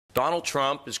Donald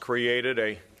Trump has created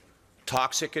a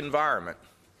toxic environment,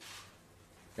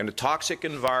 and the toxic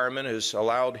environment has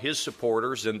allowed his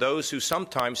supporters and those who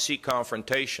sometimes seek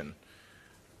confrontation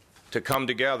to come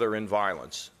together in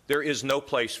violence. There is no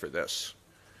place for this.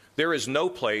 There is no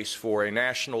place for a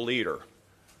national leader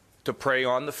to prey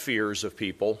on the fears of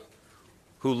people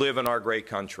who live in our great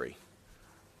country.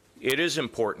 It is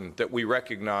important that we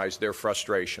recognize their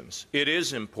frustrations. It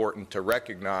is important to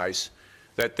recognize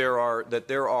that there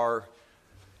are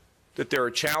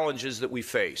challenges that we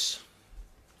face,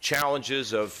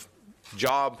 challenges of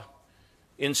job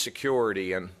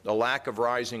insecurity and a lack of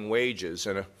rising wages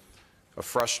and a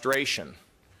frustration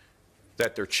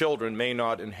that their children may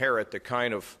not inherit the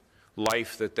kind of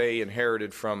life that they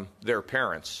inherited from their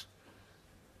parents.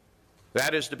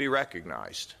 That is to be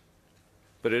recognized.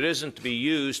 But it isn't to be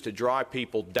used to drive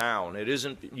people down. It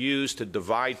isn't used to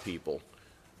divide people.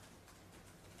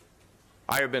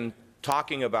 I have been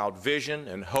talking about vision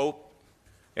and hope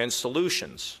and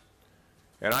solutions.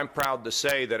 And I'm proud to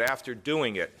say that after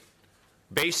doing it,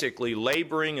 basically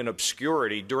laboring in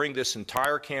obscurity during this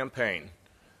entire campaign,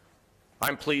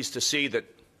 I'm pleased to see that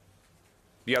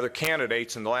the other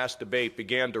candidates in the last debate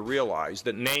began to realize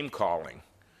that name-calling,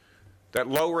 that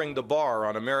lowering the bar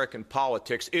on American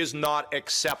politics is not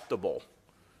acceptable.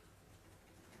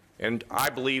 And I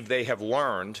believe they have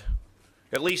learned,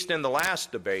 at least in the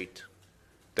last debate,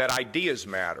 that ideas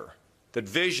matter, that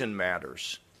vision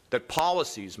matters, that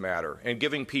policies matter, and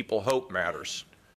giving people hope matters.